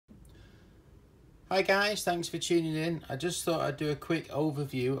Hi guys, thanks for tuning in. I just thought I'd do a quick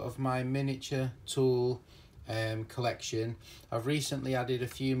overview of my miniature tool collection. I've recently added a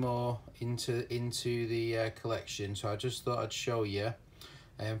few more into the collection, so I just thought I'd show you.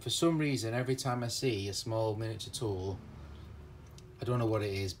 For some reason, every time I see a small miniature tool, I don't know what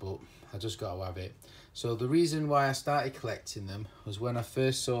it is, but I just got to have it. So the reason why I started collecting them was when I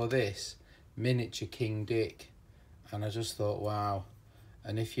first saw this miniature King Dick, and I just thought, wow.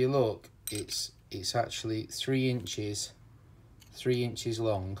 And if you look, it's actually 3 inches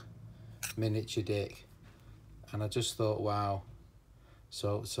long, miniature Dick, and I just thought, wow.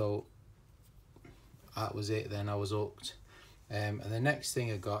 So that was it. Then I was hooked. And the next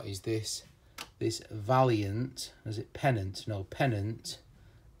thing I got is this Valiant, is it Pennant? No, Pennant,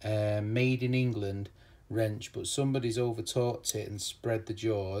 made in England wrench, but somebody's overtorqued it and spread the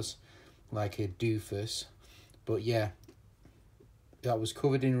jaws like a doofus. But yeah, that was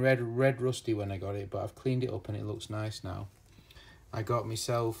covered in red rusty when I got it, but I've cleaned it up and it looks nice now. I got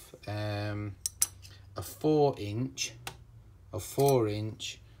myself a 4-inch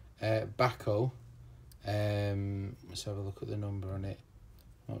Bahco. Let's have a look at the number on it.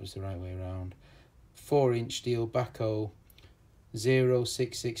 What was the right way around? 4-inch steel Bahco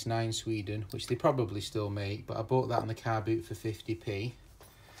 0669 Sweden, which they probably still make, but I bought that on the car boot for 50p.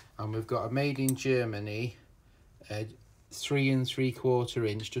 And we've got a made in Germany 3 3/4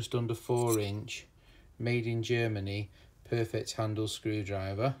 inch, just under 4 inch, made in Germany, perfect handle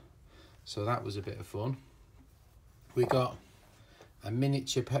screwdriver. So that was a bit of fun. We got a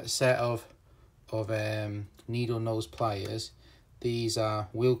miniature set of needle nose pliers. These are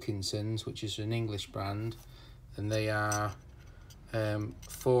Wilkinsons, which is an English brand, and they are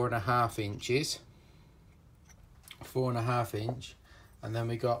 4.5 inches. 4.5 inch. And then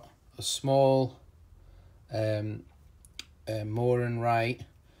we got a small Moore and Wright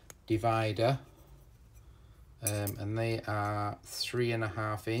divider, and they are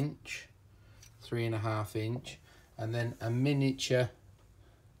 3.5 inch. 3.5 inch. And then a miniature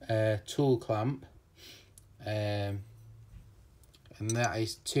tool clamp, and that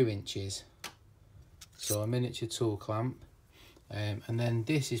is 2 inches. So a miniature tool clamp. And then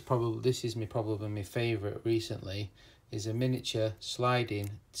this is probably my favourite recently, is a miniature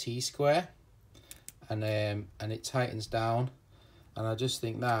sliding T-square, and it tightens down, and I just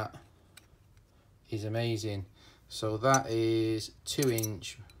think that is amazing. So that is 2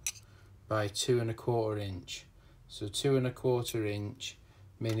 inch by 2.25 inch. So 2.25 inch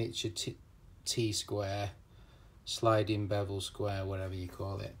miniature T-square, sliding bevel square, whatever you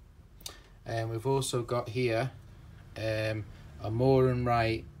call it. And we've also got here a Moore and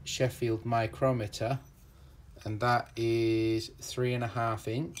Wright Sheffield micrometer, and that is 3.5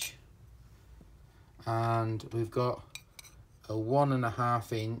 inch. And we've got a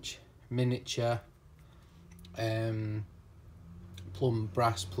 1.5 inch miniature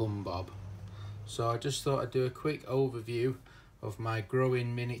brass plumb bob. So I just thought I'd do a quick overview of my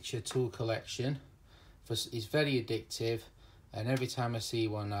growing miniature tool collection. It's very addictive, and every time I see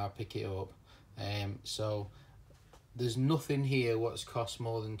one I'll pick it up. So there's nothing here what's cost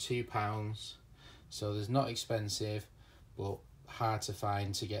more than £2, so there's not expensive, but hard to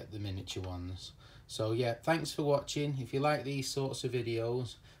find to get the miniature ones. So yeah, thanks for watching. If you like these sorts of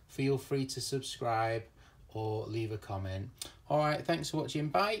videos, feel free to subscribe or leave a comment. Alright, thanks for watching,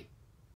 bye.